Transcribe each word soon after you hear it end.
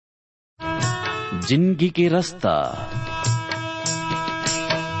जिंदगी के रास्ता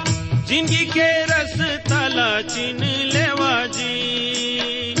जिंदगी के रास्ता ला चिन लेवा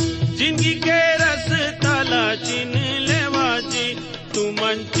जी, जिंदगी के रास्ता ला चिन लेवा जी, तू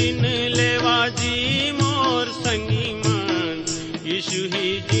मन चिन लेवा जी मोर संगी मन, यीशु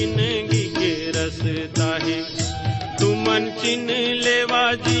ही जिंदगी के रास्ता है। तू मन चिन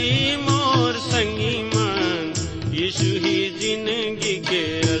लेवा जी मोर संगी मन, यीशु ही जिंदगी के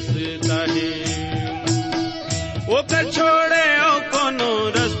रास्ता है। ओकर छोड़े ओ कोनो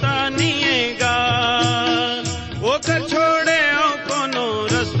रास्ता निएगा, ओकर छोड़े ओ कोनो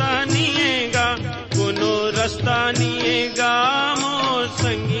रास्ता निएगा, कोनो रास्ता निएगा मोर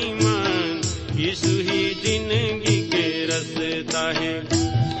संगी मन, यीशु ही जिंदगी के रास्ता है।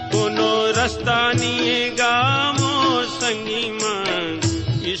 कोनो रास्ता निएगा मोर संगी मन,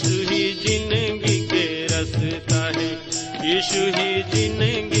 यीशु ही जिंदगी के रास्ता है। यीशु ही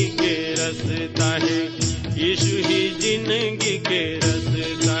जिंदगी के रास्ता है, यीशु ही जिंदगी के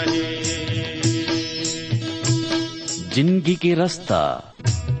रास्ता है। जिंदगी के रास्ता।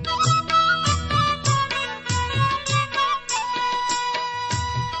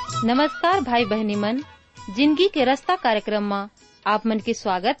 नमस्कार भाई बहनी मन, जिंदगी के रास्ता कार्यक्रम में आप मन के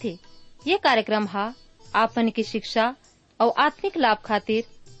स्वागत है। ये कार्यक्रम हा आप मन की शिक्षा और आत्मिक लाभ खातिर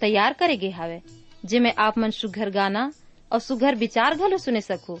तैयार करे गे हावे, जिमे आप मन सुघर गाना और सुघर विचार घलो सुने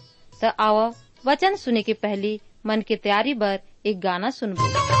सको। तो आओ वचन सुने के पहली मन के तैयारी बर एक गाना सुनबो।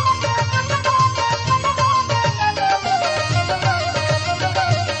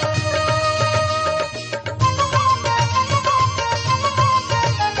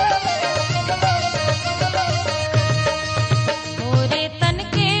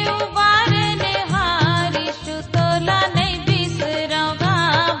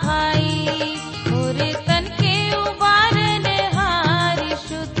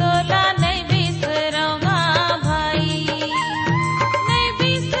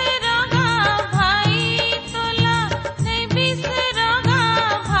 नहीं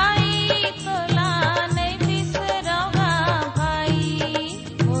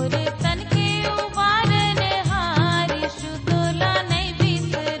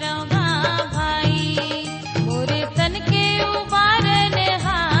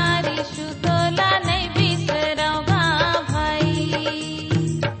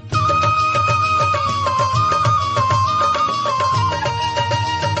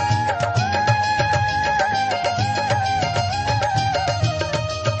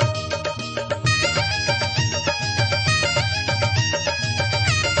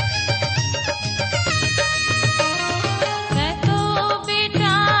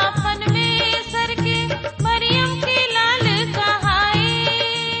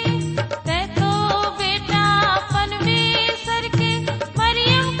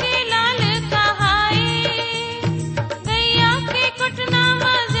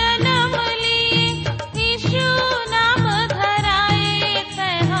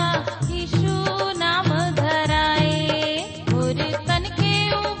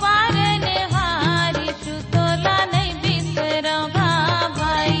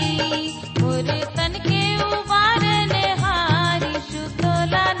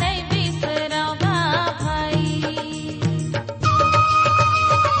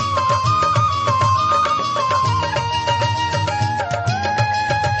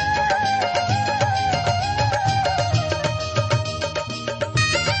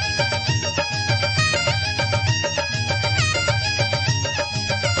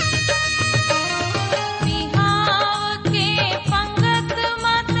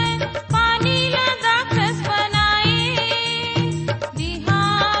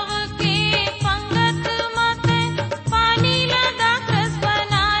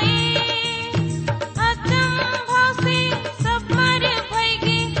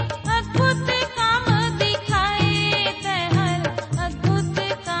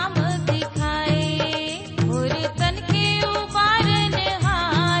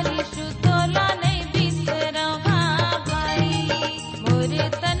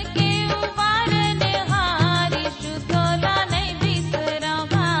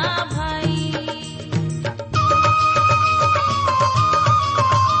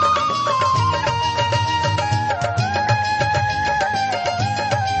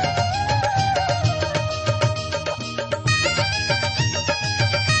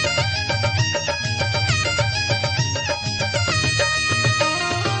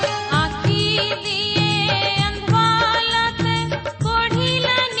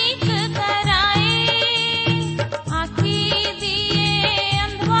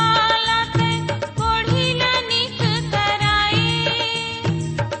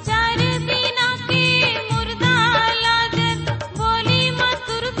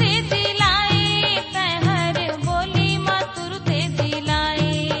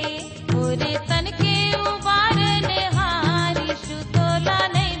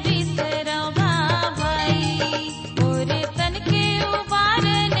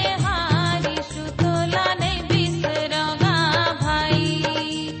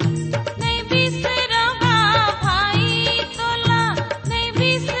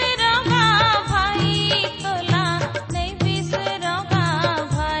बिसरोगा भाई, तोला नहीं बिसरोगा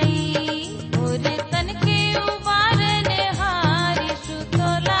भाई। और तन के उबारने हार यीशु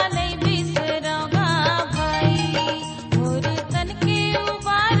तोला नहीं बिसरोगा भाई। और तन के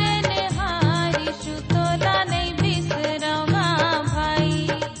उबारने हार यीशु तोला नहीं बिसरोगा भाई।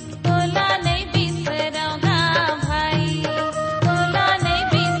 तोला नहीं बिसरोगा भाई। तोला नहीं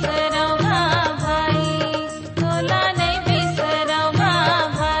बिसरोगा भाई। तोला नहीं बिसरोगा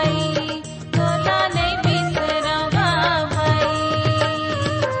भाई। तोला नहीं बिसरोगा भाई।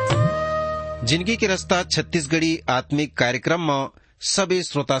 जिंदगी के रास्ता छत्तीसगढ़ी आत्मिक कार्यक्रम में सभी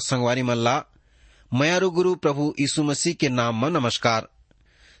श्रोता संगवारी मल्ला मयारू गुरु प्रभु यीशु मसीह के नाम में नमस्कार।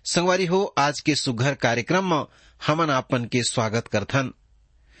 संगवारी हो, आज के सुघर कार्यक्रम में हमन आपन के स्वागत करथन।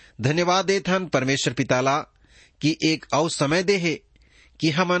 धन्यवाद देथन परमेश्वर पिताला कि एक और समय दे है कि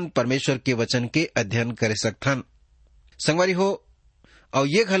हमन परमेश्वर के वचन के अध्ययन करे सकथन। संगवारी हो, और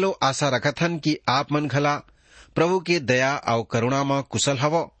ये घलो आशा रखथन कि आप मन घला प्रभु के दया और करुणा में कुशल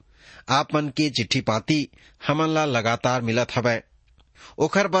हवो। आप मन के चिट्ठी पाती हमन ला लगातार मिलत हवै,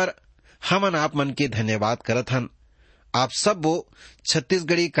 ओखर बर हमन आप मन के धन्यवाद करत हन। आप सब वो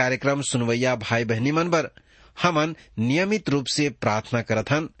छत्तीसगढ़ी कार्यक्रम सुनवैया भाई बहनी मन बर हमन नियमित रूप से प्रार्थना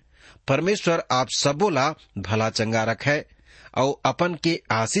करत हन। परमेश्वर आप सबो ला भला चंगा रखे और अपन के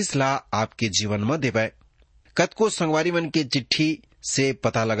आशीष ला आपके जीवन में देवै। कतको संगवारी मन के चिट्ठी से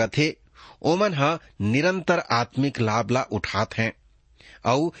पता लगत है ओमन ह निरंतर आत्मिक लाभ ला उठात हैं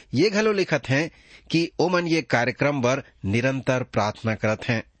और ये घलो लिखत हैं कि ओमन ये कार्यक्रम बर निरंतर प्रार्थना करत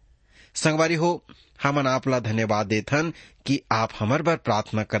हैं। संगवारी हो, हमन आपला धन्यवाद देथन कि आप हमर बर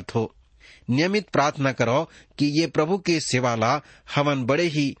प्रार्थना करत हो। नियमित प्रार्थना करो कि ये प्रभु के सेवा ला हमन बड़े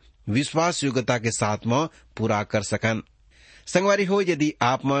ही विश्वास योग्यता के साथ में पूरा कर सकन। संगवारी हो, यदि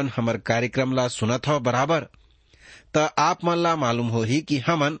आप मन हमर कार्यक्रम ला सुनत हो बराबर, त आप मन ला मालूम हो ही कि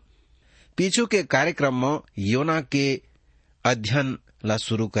हमन पीछू के कार्यक्रम में योना के अध्ययन ला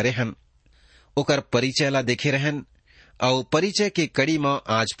शुरू करे हन, ओकर परिचय ला देखे रहन और परिचय के कड़ी में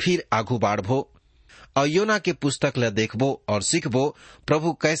आज फिर आगू बाढ़बो और योना के पुस्तक ला देखबो और सीखबो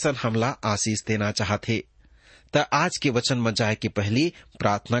प्रभु कैसन हमला आशीष देना चाहते। त आज के वचन में जाए के पहली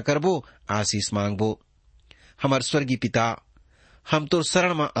प्रार्थना करबो, आशीष मांगबो। हमर स्वर्गीय पिता, हम तोर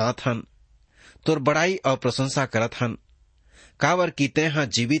शरण में आत हन, तोर बड़ाई और प्रशंसा करत हन, कावर की तैहा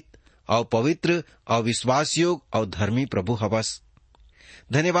जीवित और पवित्र और विश्वास योग और धर्मी प्रभु हवस।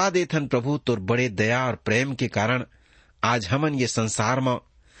 धन्यवाद देथन प्रभु तोर बड़े दया और प्रेम के कारण आज हमन ये संसार में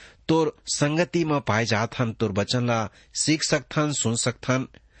तोर संगति में पाए जात हन, तोर वचन ला सीख सकथन, सुन सकथन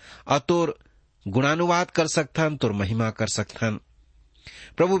और तोर गुणानुवाद कर सकथन, तोर महिमा कर सकथन।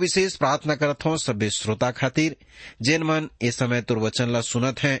 प्रभु विशेष प्रार्थना करत हो सभी श्रोता खातिर जेन मन ए समय तोर वचन ला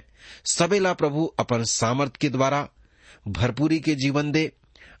सुनत हैं, सबे ला प्रभु अपन सामर्थ के द्वारा भरपूरी के जीवन दे,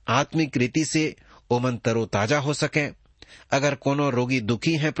 आत्मिक रीति से ओमन तरो ताजा हो सके। अगर कोनो रोगी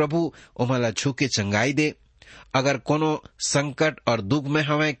दुखी है प्रभु ओमन ला छू के चंगाई दे। अगर कोनो संकट और दुख में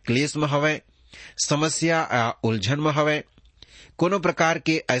हवे, क्लेश में हवे, समस्या या उलझन में हवे, कोनो प्रकार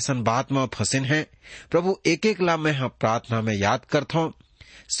के ऐसन बात में फंसिन है प्रभु, एक एक ला मैं प्रार्थना में याद करता हूँ।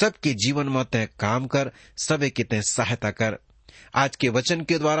 सबके जीवन में तय काम कर, सबे के तय सहायता कर। आज के वचन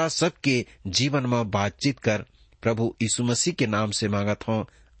के द्वारा सबके जीवन में बातचीत कर। प्रभु यीशु मसीह के नाम से मांगत हूँ,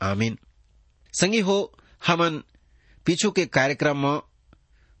 आमीन। संगी हो, हमन पीछू के कार्यक्रम में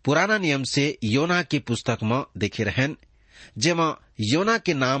पुराना नियम से योना की पुस्तक में देखे रहन, जेमा योना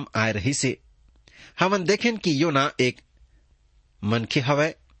के नाम आए रही से। हमन देखें कि योना एक मनखे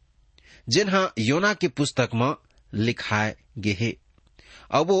हवे जिन्हा योना की पुस्तक में लिखाए गे है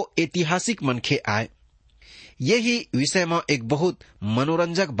और वो ऐतिहासिक मनखे आए। यही विषय में एक बहुत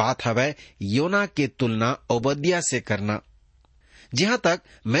मनोरंजक बात हवे योना के तुलना ओबद्या से करना। जहां तक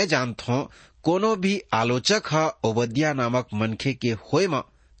मैं जानता हूं, कोनो भी आलोचक हा ओबद्या नामक मनखे के होए में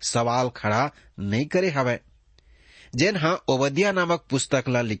सवाल खड़ा नहीं करे हवे। जेन हा ओबद्या नामक पुस्तक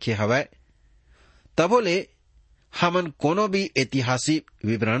ला लिखे हवे तबोले हमन कोनो भी ऐतिहासिक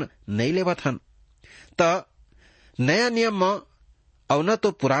विवरण नहीं लेवत हन। त नया नियम में और न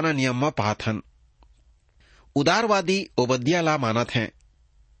तो पुराना नियम में पात हन। उदारवादी ओबद्या ला मानत हैं,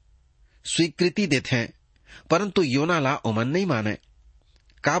 स्वीकृति देते हैं, परंतु योना ला ओमन नहीं माने।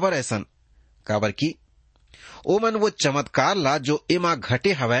 काबर ऐसन? काबर की ओमन वो चमत्कार ला जो एमा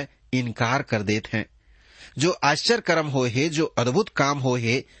घटे हवे इनकार कर देते हैं। जो आश्चर्य कर्म हो है, जो अद्भुत काम हो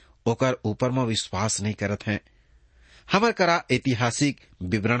है, ओकर ऊपर में विश्वास नहीं करत हैं। हमर करा ऐतिहासिक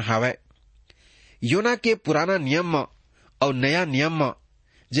विवरण हवे योना के पुराना नियम में और नया नियम में,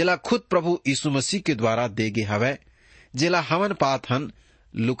 जेला खुद प्रभु यीशु मसीह के द्वारा देगे हवे, जेला हमन पात हन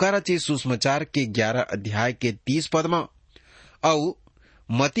लुका रचित सुसमाचार के 11 अध्याय के 30 पद में और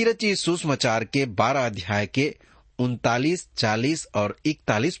मती रची सुसमाचार के 12 अध्याय के 39, 40 और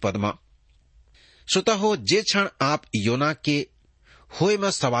 41 पद में। श्रोता हो, जे क्षण आप योना के होए में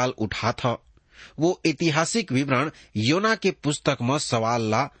सवाल उठा था, वो ऐतिहासिक विवरण योना के पुस्तक में सवाल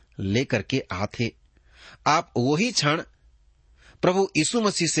ला लेकर के आते। आप वही क्षण प्रभु यीशु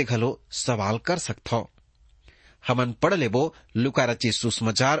मसीह से घलो सवाल कर सकते। हमन पढ़ लेबो लूका रचित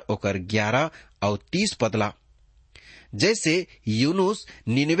सुसमाचार ओकर 11 और 30 पदला। जैसे यूनुस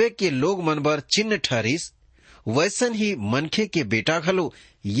निनवे के लोग मन बर चिन्ह ठहरिस, वैसन ही मनखे के बेटा घलो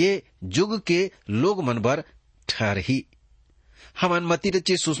ये जुग के लोग मन बर ठहरही। हमन मती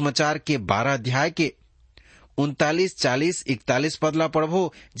रचित सुसमाचार के 12 अध्याय के 39, 40, 41 पदला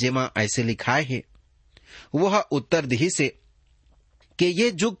पढ़बो, जेमा ऐसे लिखाए है, वह उत्तर दिही से कि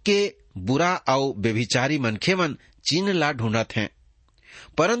ये जुग के बुरा और व्यभिचारी मनखे मन चिन्ह ला ढूंढत हैं,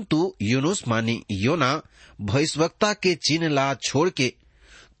 परंतु यूनुस मानी योना भविष्यवक्ता के चिन्ह ला छोड़ के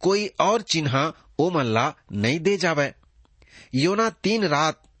कोई और चिन्ह ओ मन ला नहीं दे जावे। योना 3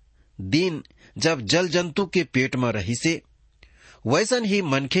 रात दिन जब जल जंतु के पेट में रही से, वैसन ही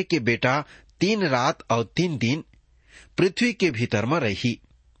मनखे के बेटा 3 रात और 3 दिन पृथ्वी के भीतर में रही।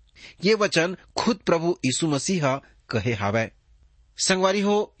 ये वचन खुद प्रभु यीशु मसीह कहे हावे। संगवारी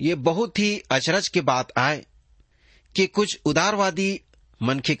हो, ये बहुत ही अचरज के बात आए कि कुछ उदारवादी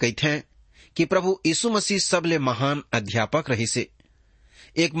मनखे कहते हैं कि प्रभु यीशु मसीह सबले महान अध्यापक रही से।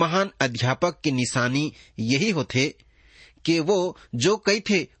 एक महान अध्यापक की निशानी यही होते कि वो जो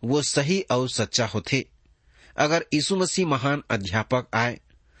कहते वो सही और सच्चा होते। अगर यीशु मसीह महान अध्यापक आए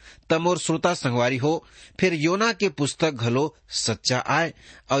तब मोर श्रोता संगवारी हो, फिर योना के पुस्तक घलो सच्चा आए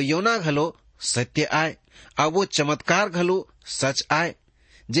और योना घलो सत्य आए और वो चमत्कार घलो सच आए,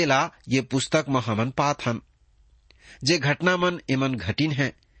 जेला ये पुस्तक में हमन पात हन। जे घटना मन एमन घटिन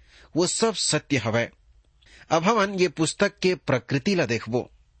है वो सब सत्य हवै। अब हमन ये पुस्तक के प्रकृति ला देखबो।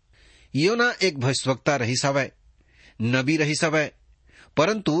 योना एक भविष्यवक्ता रही सवै, नबी रही सवै,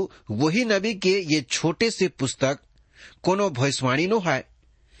 परंतु वही नबी के ये छोटे से पुस्तक कोनो भविष्यवाणी नो है।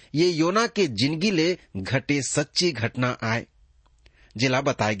 ये योना के जिंदगी ले घटे सच्ची घटना आए, जिला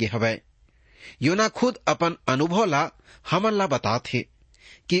बताए गे हवै। योना खुद अपन अनुभव ला हमन ला बताथे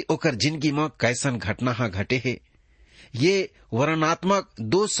कि ओकर जिंदगी में कैसन घटना हा घटे है। ये वर्णनात्मक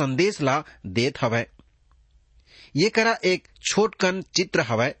 2 संदेश ला देत हवै। ये करा एक छोटकन चित्र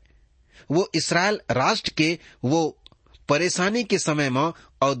हवै। वो इस्राएल राष्ट्र के वो परेशानी के समय में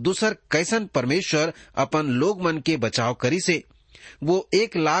और दूसर कैसन परमेश्वर अपन लोग मन के बचाव करी से वो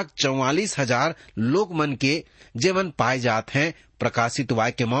 1,44,000 लोग मन के जेमन पाए जात हैं प्रकाशित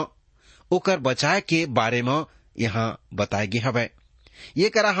वाक्य में ओकर बचाए के बारे में यहाँ बताए गे हवै। ये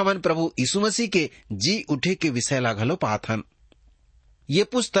करा हमन प्रभु यीशु मसीह के जी उठे के विषय ला घलो पात हन। ये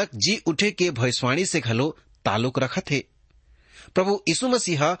पुस्तक जी उठे के भविष्यवाणी से घलो ताल्लुक रखत है। प्रभु यीशु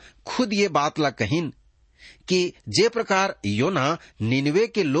मसीह खुद ये बात ला कहिन कि जे प्रकार योना निनवे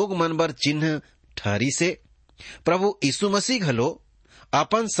के लोग मन बर चिन्ह ठहरी से, प्रभु यीशु मसीह घलो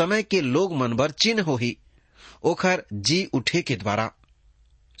अपन समय के लोग मन बर चिन्ह होही ओखर जी उठे के द्वारा।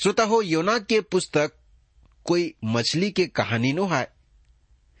 श्रोता हो, योना के पुस्तक कोई मछली के कहानी नो है,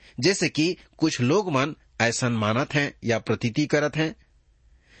 जैसे कि कुछ लोग मन ऐसन मानत हैं या प्रतीति करत हैं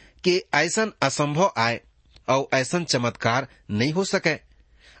कि ऐसन असंभव आए और ऐसन चमत्कार नहीं हो सके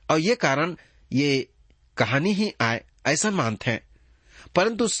और ये कारण ये कहानी ही आए ऐसा मानते हैं।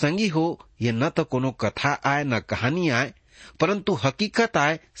 परंतु संगी हो, ये न तो कोनो कथा आए न कहानी आए, परंतु हकीकत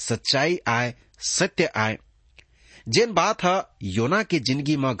आए, सच्चाई आए, सत्य आए। जिन बात है योना के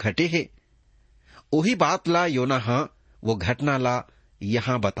जिंदगी में घटे है, वही बात ला योना हा वो घटना ला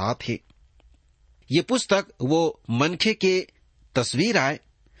यहाँ बता थे। ये पुस्तक वो मनखे के तस्वीर आए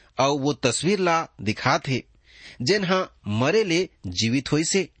और वो तस्वीर ला दिखा थे जिन हा मरे ले जीवित हुई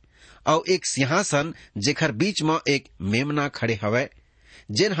से, और एक सिंहासन जेकर बीच में एक मेमना खड़े हवै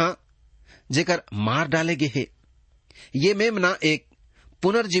जिन हा जेकर मार डाले गे हे। ये मेमना एक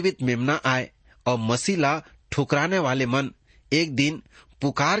पुनर्जीवित मेमना आए और मसीह ला ठुकराने वाले मन एक दिन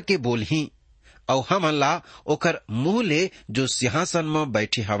पुकार के बोलही और हमन ला ओकर मुंह ले जो सिंहासन में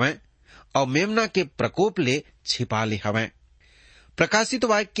बैठे हवै और मेमना के प्रकोप ले छिपा ले हवै। प्रकाशित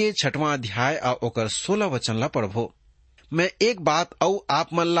वाक्य के 6वां अध्याय और ओकर 16 वचन ला पढ़बो। मैं एक बात और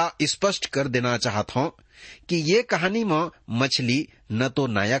आप मन ला स्पष्ट कर देना चाहता हूँ कि ये कहानी में मछली न तो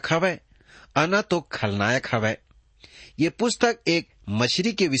नायक हवै और न तो खलनायक हवै। ये पुस्तक एक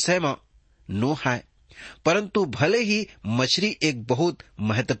मछली के विषय में नो है, परंतु भले ही मछली एक बहुत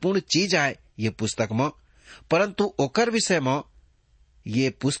महत्वपूर्ण चीज आए ये पुस्तक में, परंतु ओकर विषय में ये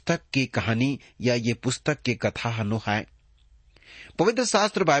पुस्तक की कहानी या ये पुस्तक की कथा नो है। पवित्र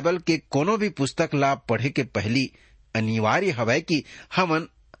शास्त्र बाइबल के कोनो भी पुस्तक ला पढ़े के पहली अनिवार्य हवै कि हमन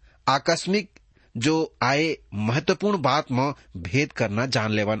आकस्मिक जो आए महत्वपूर्ण बात में भेद करना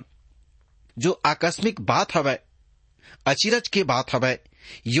जान लेवन। जो आकस्मिक बात हवै, अचिरज के बात हवै,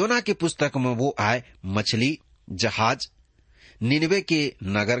 योना के पुस्तक में वो आए मछली, जहाज, निनवे के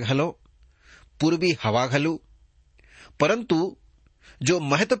नगर घलो, पूर्वी हवा घलो। परंतु जो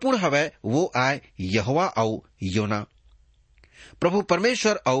महत्वपूर्ण हवै वो आए यहोवा औ योना, प्रभु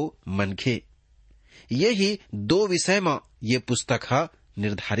परमेश्वर औ मनखे। यही दो विषय में ये पुस्तक है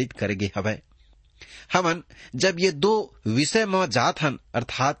निर्धारित करेगे हवै। हमन जब ये दो विषय में जात हन,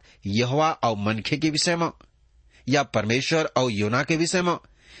 अर्थात यहोवा और मनखे के विषय में या परमेश्वर और योना के विषय में,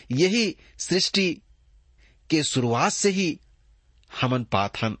 यही सृष्टि के शुरुआत से ही हमन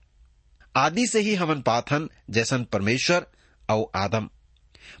पात हन, आदि से ही हमन पात हन, जैसन परमेश्वर और आदम।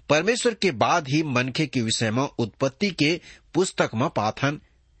 परमेश्वर के बाद ही मनखे के विषय में उत्पत्ति के पुस्तक में पात हन।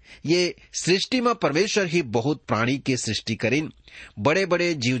 ये सृष्टि में परमेश्वर ही बहुत प्राणी के सृष्टि करीन। बड़े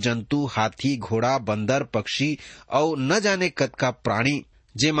बड़े जीव जंतु, हाथी, घोड़ा, बंदर, पक्षी और न जाने कद का प्राणी,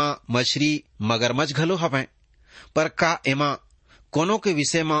 जेमा मछली, मगरमच्छ घलो हवै। पर का एमा कोनो के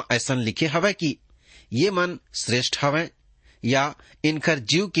विषय में ऐसा लिखे हवै कि ये मन श्रेष्ठ हवै, या इनकर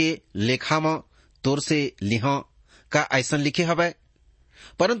जीव के लेखा में तोर से लिहा का ऐसा लिखे हवै?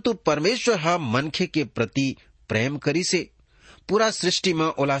 परंतु परमेश्वर हा मनखे के प्रति प्रेम करी से, पूरा सृष्टि में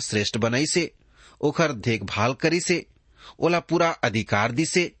ओला श्रेष्ठ बनाई से, ओखर देखभाल करी से, ओला पूरा अधिकार दी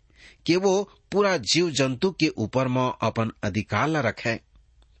से कि वो पूरा जीव जंतु के ऊपर में अपन अधिकार ला रखे।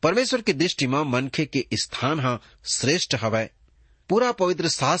 परमेश्वर की दृष्टि में मनखे के स्थान हा श्रेष्ठ हवै। पूरा पवित्र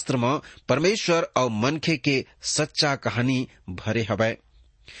शास्त्र में परमेश्वर और मनखे के सच्चा कहानी भरे हवै।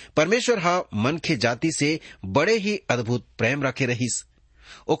 परमेश्वर हा मनखे जाति से बड़े ही अद्भुत प्रेम रखे रहीस।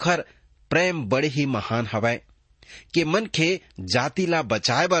 ओखर प्रेम बड़े ही महान हवै कि मनखे जाति ला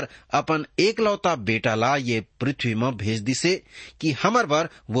बचाए बर अपन एकलौता बेटा ला ये पृथ्वी में भेज दिसे कि हमर बर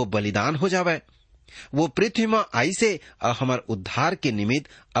वो बलिदान हो जावे। वो पृथ्वी में आई से और हमर उद्धार के निमित्त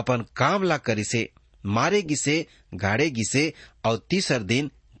अपन काम ला करी से, मारे गिसे, गाड़े गिसे और तीसर दिन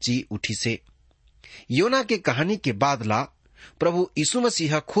जी उठी से। योना के कहानी के बाद ला प्रभु यीशु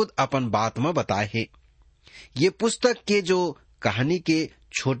मसीह खुद अपन बात में बताए है। ये पुस्तक के जो कहानी के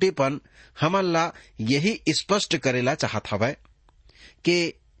छोटेपन हमन ला यही स्पष्ट करेला चाहत हवै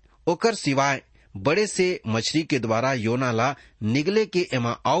कि ओकर सिवाय बड़े से मछली के द्वारा योना ला निगले के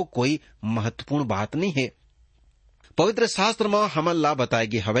एमा आओ कोई महत्वपूर्ण बात नहीं है। पवित्र शास्त्र में हमन ला बताए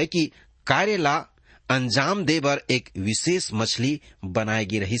गे हवै कि कार्य ला अंजाम दे बर एक विशेष मछली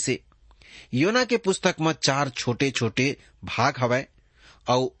बनाएगी रही से। योना के पुस्तक में 4 छोटे छोटे भाग हवै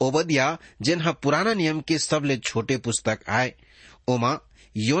और ओबदिया जिन्हा पुराना नियम के सबले छोटे पुस्तक आए, ओमा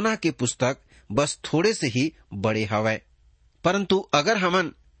योना के पुस्तक बस थोड़े से ही बड़े हवै। परंतु अगर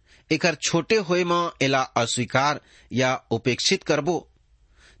हमन एकर छोटे होए में एला अस्वीकार या उपेक्षित करबो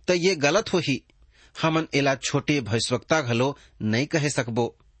तो ये गलत होही। हमन एला छोटे भविष्यवक्ता घलो नहीं कहे सकबो,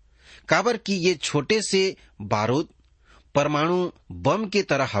 काबर कि ये छोटे से बारूद परमाणु बम के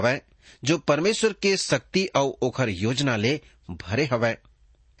तरह हवै जो परमेश्वर के शक्ति और ओखर योजना ले भरे हवै।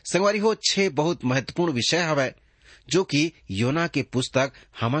 संगवारी हो 6 बहुत महत्वपूर्ण विषय हवै जो कि योना के पुस्तक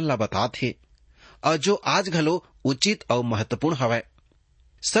हमन ला बातात हे और जो आज घलो उचित और महत्वपूर्ण हवै।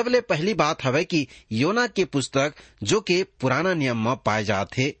 सबले पहली बात हवै कि योना के पुस्तक जो के पुराना नियम में पाए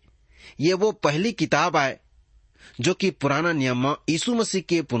जाथे, ये वो पहली किताब आए जो कि पुराना नियम में यीशु मसीह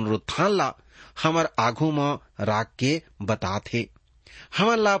के पुनरुत्थान ला हमर आगू में राख के बातात हे।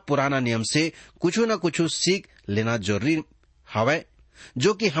 हमन ला पुराना नियम से कुछ न कुछ सीख लेना जरूरी हवै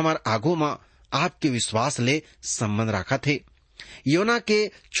जो कि हमार आगू में आपके विश्वास ले संबंध रखत है। योना के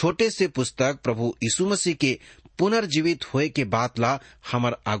छोटे से पुस्तक प्रभु यीशु मसीह के पुनर्जीवित होए के बात ला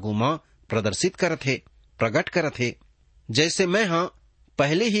हमार आगू में प्रदर्शित करत है, प्रकट करत है। जैसे मैं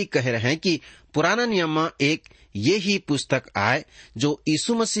पहले ही कह रहे हैं कि पुराना नियम में एक ये ही पुस्तक आए जो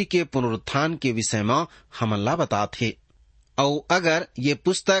यीशु मसीह के पुनरुत्थान के विषय में हमला बताते है। और अगर ये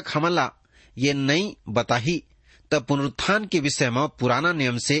पुस्तक हमला ये नहीं बताही तब पुनरुत्थान के विषय में पुराना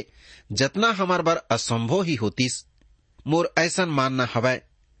नियम से जतना हमार बार असंभव ही होतीस। मोर ऐसा मानना हवै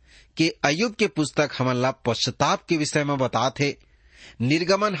कि अय्यूब के पुस्तक हमला पश्चाताप के विषय में बताते,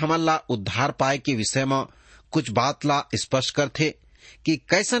 निर्गमन हमला उद्धार पाए के विषय में कुछ बात ला स्पष्ट करते कि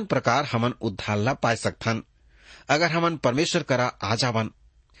कैसन प्रकार हमन उद्धार ला पाए सकथन अगर हमन परमेश्वर करा आ जावन।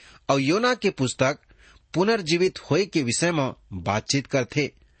 और योना के पुस्तक पुनर्जीवित होए के विषय में बातचीत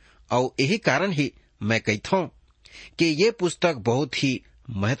करते और यही कारण ही मैं कहता हूँ कि ये पुस्तक बहुत ही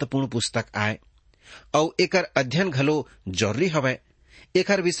महत्वपूर्ण पुस्तक आए और एकर अध्ययन घलो जरूरी हवै।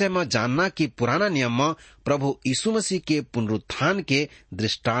 एकर विषय में जानना कि पुराना नियम में प्रभु यीशु मसीह के पुनरुत्थान के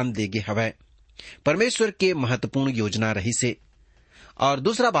दृष्टांत देगे हवै। परमेश्वर के महत्वपूर्ण योजना रही से। और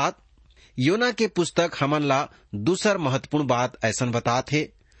दूसरा बात, योना के पुस्तक हमन ला दूसर महत्वपूर्ण बात ऐसन बताते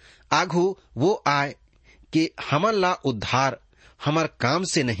आघु वो आए कि हमन ला उद्धार हमार काम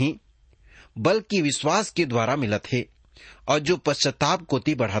से नहीं बल्कि विश्वास के द्वारा मिलत है और जो पश्चाताप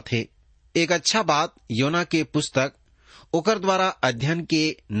कोती बढ़त है। एक अच्छा बात योना के पुस्तक ओकर द्वारा अध्ययन के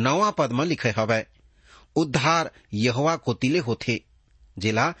 9वां पद में लिखे हवै, उद्धार यहोवा कोतिले होथे,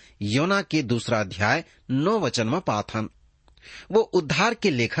 जिला योना के 2 अध्याय 9 वचन में पाथन। वो उद्धार के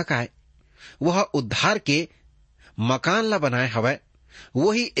लेखक आए, वह उद्धार के मकान ला बनाए हवै,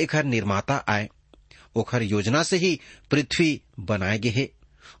 वही एकर निर्माता आए। ओखर योजना से ही पृथ्वी बनाए गे हे,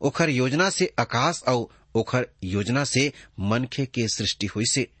 ओखर योजना से आकाश और ओखर योजना से मनखे के सृष्टि हुई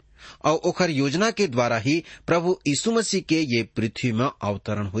से, और ओखर योजना के द्वारा ही प्रभु यीशु मसीह के ये पृथ्वी में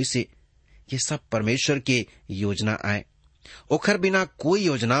अवतरण हुई से। ये सब परमेश्वर के योजना आए, ओखर बिना कोई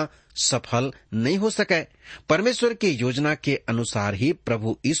योजना सफल नहीं हो सके। परमेश्वर के योजना के अनुसार ही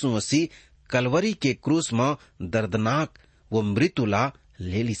प्रभु यीशु मसीह कलवरी के क्रूस में दर्दनाक वो मृत्युला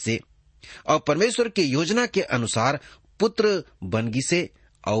ले ली से, और परमेश्वर के योजना के अनुसार पुत्र बनगी से,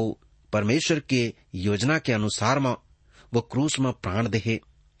 और परमेश्वर के योजना के अनुसार में वो क्रूस में प्राण देहे।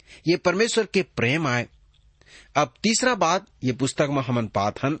 ये परमेश्वर के प्रेम आए। अब तीसरा बात ये पुस्तक में हमन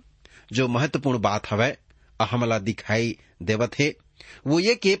पाथन जो महत्वपूर्ण बात हवै हमला दिखाई देवत है, वो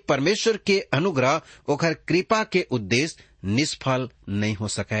ये कि परमेश्वर के अनुग्रह ओखर कृपा के उद्देश्य निष्फल नहीं हो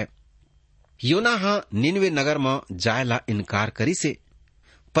सके। योना निनवे नगर में जाय ला इनकार करी से,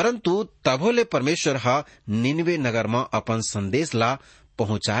 परंतु तभोले परमेश्वर निनवे नगर में अपन संदेश ला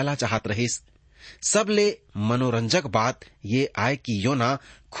पहुंचाए ला चाहत रहिस। सबले मनोरंजक बात ये आए कि योना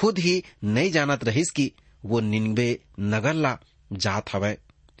खुद ही नहीं जानत रहिस कि वो निनवे नगर ला जात हवै,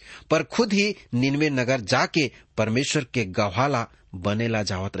 पर खुद ही निनवे नगर जाके परमेश्वर के गवाला बनेला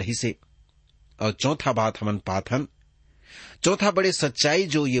जावत रही से। और चौथा बात हमन पाथन, चौथा बड़े सच्चाई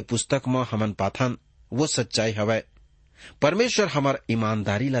जो ये पुस्तक में हमन पाथन वो सच्चाई हवै, परमेश्वर हमार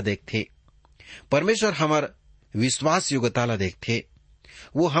ईमानदारी ला देखथे, परमेश्वर हमार विश्वास योग्यता ला देखथे।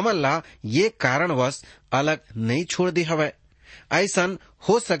 वो हमन ला ये कारणवश अलग नहीं छोड़ दी हवै। ऐसन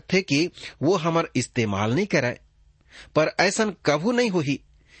हो सकथे कि वो हमार इस्तेमाल नहीं करे, पर ऐसन कभू नहीं होही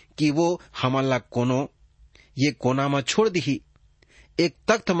कि वो हमन ला कोनो ये कोना में छोड़ दी। एक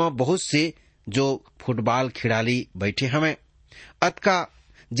तख्त में बहुत से जो फुटबॉल खिलाड़ी बैठे हमें अतका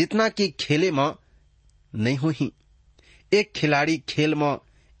जितना कि खेले में नहीं होही। एक खिलाड़ी खेल में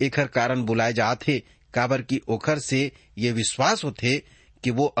एकर कारण बुलाए जाते काबर की ओखर से ये विश्वास होते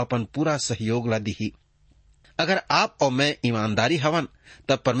कि वो अपन पूरा सहयोग ला दी। अगर आप और मैं ईमानदारी हवन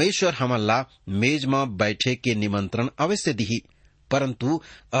तब परमेश्वर हमन ला मेज में बैठे के निमंत्रण अवश्य दी, परंतु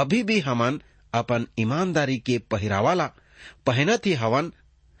अभी भी हमन अपन ईमानदारी के पहरावाला पहनत ही हवन,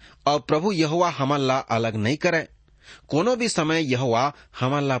 और प्रभु यहोवा हमन ला अलग नहीं करे। कोनो भी समय यहोवा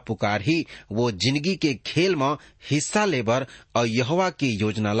हमन ला पुकार ही वो जिंदगी के खेल में हिस्सा लेबर और यहोवा की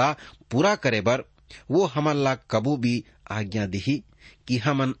योजना ला पूरा करे बर वो हमन ला कबू भी आज्ञा दी कि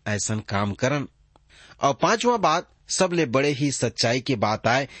हमन ऐसन काम करन। और पांचवा बात सबले बड़े ही सच्चाई की बात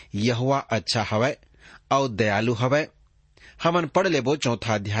आए, यहोवा अच्छा हवै और दयालु हवै। हमन पढ़ लेबो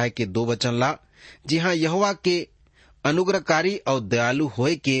 4 अध्याय के 2 वचन ला, जी हाँ यहोवा के अनुग्रहकारी और दयालु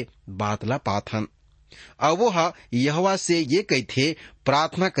होए के बात ला पाथन। और वो यहोवा से ये कही थे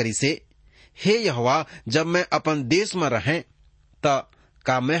प्रार्थना करी से, हे यहोवा जब मैं अपन देश में रहें त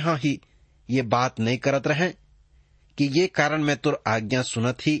का मैं ही ये बात नहीं करत रहे कि ये कारण मैं तुर आज्ञा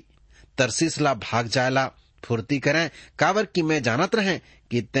सुनत ही तरसीस ला भाग जायला फुर्ती करें, काबर की मैं जानत रहे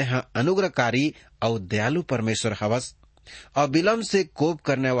कि तेह अनुग्रहकारी और दयालु परमेश्वर हवस और विलम्ब से कोप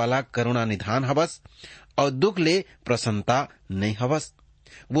करने वाला करुणा निधान हवस और दुख ले प्रसन्नता नहीं हवस।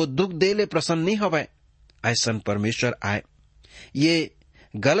 वो दुख दे ले प्रसन्न नहीं हवै। ऐसन परमेश्वर आए। ये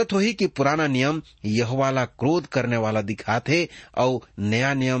गलत होही कि पुराना नियम यहोवाला क्रोध करने वाला दिखाते और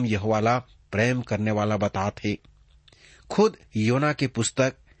नया नियम यहोवाला प्रेम करने वाला बताते। खुद योना की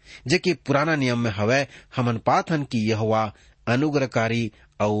पुस्तक जे कि पुराना नियम में हवै हमन पाथन कि यहोवा अनुग्रहकारी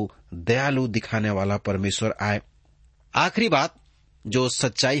और दयालु दिखाने वाला परमेश्वर आए। आखिरी बात जो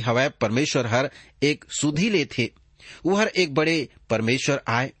सच्चाई हवै, परमेश्वर हर एक सुधी ले थे, वो हर एक बड़े परमेश्वर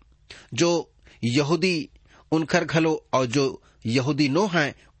आए जो यहूदी उनखर घलो और जो यहूदी नो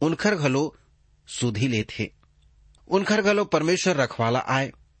हैं उनखर घलो सुधी ले थे। उनखर घलो परमेश्वर रखवाला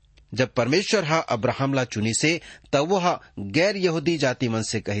आए। जब परमेश्वर अब्राहम ला चुनी से तब वो गैर यहूदी जाति मन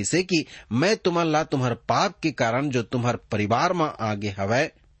से कही से कि मैं तुम्हार ला तुम्हार पाप के कारण जो तुम्हार परिवार में आगे हवै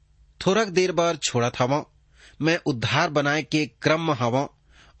थोड़क देर बार छोड़त हवा, मैं उद्धार बनाए के क्रम में हवा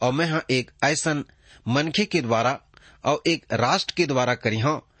और मैं एक ऐसन मनखे के द्वारा और एक राष्ट्र के द्वारा करी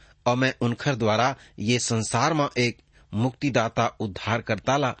और मैं उनखर द्वारा ये संसार में एक मुक्तिदाता उद्धार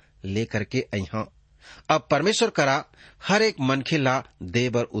करता ला लेकर के आई हूँ। अब परमेश्वर करा हर एक मनखे ला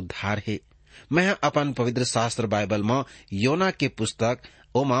देवर उद्धार है। मैं अपन पवित्र शास्त्र बाइबल में योना के पुस्तक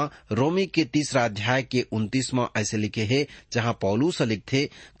ओमा रोमी के 3 अध्याय के 29 में ऐसे लिखे है, जहाँ पौलुस लिखते,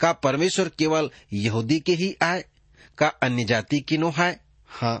 का परमेश्वर केवल यहूदी के ही आए, का अन्य जाति की नो है?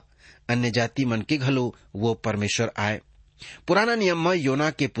 हाँ, अन्य जाति मन के घलो वो परमेश्वर आए। पुराना नियम में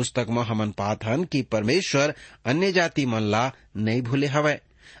योना के पुस्तक में हमन पात हन कि परमेश्वर अन्य जाति मन ला नहीं भूले हवे।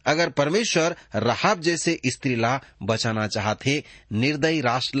 अगर परमेश्वर राहाब जैसे स्त्री ला बचाना चाहते, निर्दयी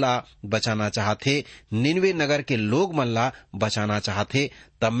राष्ट्र ला बचाना चाहते, निनवे नगर के लोग मन ला बचाना चाहते,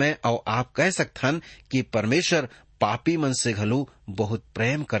 तब मैं और आप कह सकथन कि परमेश्वर पापी मन से घलो बहुत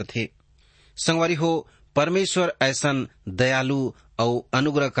प्रेम करते। संगवारी हो, परमेश्वर ऐसन दयालु और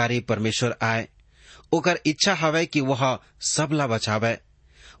अनुग्रहकारी परमेश्वर आए। ओकर इच्छा हवे कि वह सब ला बचावे।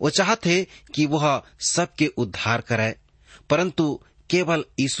 वो चाहते कि वह सबके उद्धार करे, परंतु केवल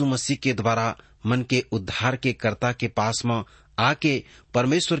यीशु मसीह के द्वारा मन के उद्धार के कर्ता के पास में आके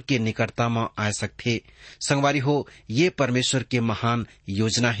परमेश्वर के निकटता में आ सकते। संगवारी हो, ये परमेश्वर के महान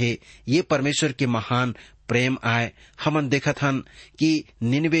योजना है, ये परमेश्वर के महान प्रेम आए। हमन देखत हन कि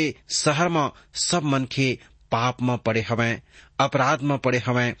निनवे शहर में सब मनखे पाप में पड़े हवें, अपराध में पड़े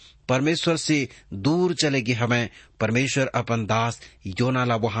हवें, परमेश्वर से दूर चले गए हवें। परमेश्वर अपन दास योना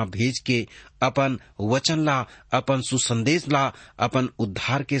ला वहां भेज के अपन वचन ला, अपन सुसंदेश ला, अपन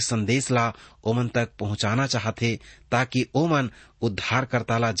उद्धार के संदेश ला ओमन तक पहुंचाना चाहते, ताकि ओमन उद्धार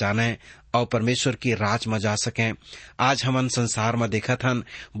करता ला जाने और परमेश्वर के राज में जा सकें। आज हमन संसार में देखत हन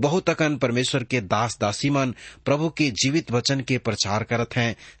बहुत अकन परमेश्वर के दास दासी मन प्रभु के जीवित वचन के प्रचार करत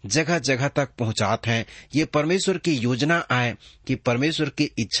हैं, जगह जगह तक पहुंचात हैं। ये परमेश्वर की योजना आए कि परमेश्वर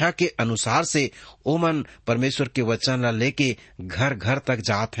की इच्छा के अनुसार से ओमन परमेश्वर के वचन ला लेके घर घर तक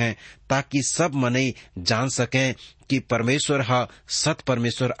जात हैं, ताकि सब मने जान सकें कि परमेश्वर हा सत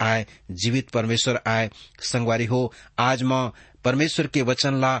परमेश्वर आए, जीवित परमेश्वर आए। संगवारी हो, आज मां परमेश्वर के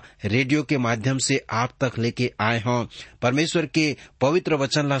वचन ला रेडियो के माध्यम से आप तक लेके आए हों। परमेश्वर के पवित्र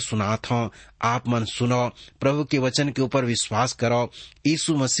वचन ला सुनात हों। आप मन सुनो, प्रभु के वचन के ऊपर विश्वास करो,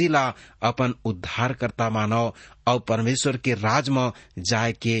 यीशु मसीह ला अपन उद्धार करता मानो और परमेश्वर के राज में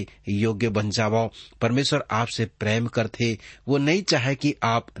जाए के योग्य बन जाओ। परमेश्वर आपसे प्रेम करते, वो नहीं चाहे कि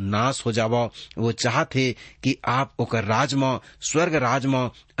आप नाश हो जाओ, वो चाहते कि आप ओकर राज में, स्वर्ग राज में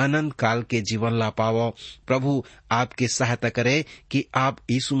अनंत काल के जीवन ला पाओ। प्रभु आपकी सहायता करे कि आप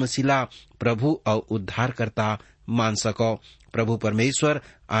यीशु मसीह ला प्रभु और उद्धार करता मान सको। प्रभु परमेश्वर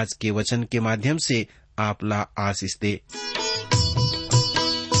आज के वचन के माध्यम से आप ला आशीष दे।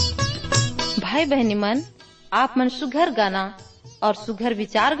 भाई बहनी मन, आप मन सुघर गाना और सुघर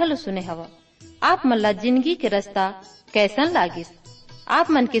विचार घलो सुने हवा। आप मन ला जिंदगी के रास्ता कैसन लागिस?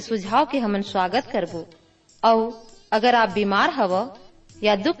 आप मन के सुझाव के हमन स्वागत करबो। और अगर आप बीमार हवा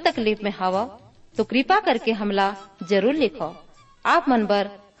या दुख तकलीफ में हवा तो कृपा करके हमला जरूर लिखो। आप मन बर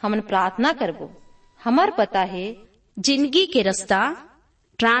हमन प्रार्थना करबो। हमार पता है जिंदगी के रास्ता,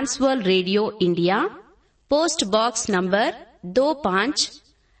 Trans World radio India, post box number 25,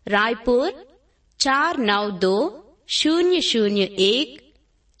 Raipur 492001,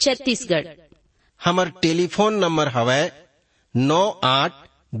 Chhattisgarh. हमार टेलीफोन नंबर हवे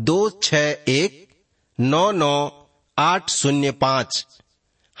 9826199805।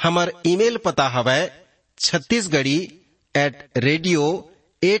 हमार ईमेल पता हवे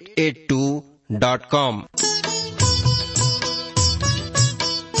chhattisgarhi@radio882.com।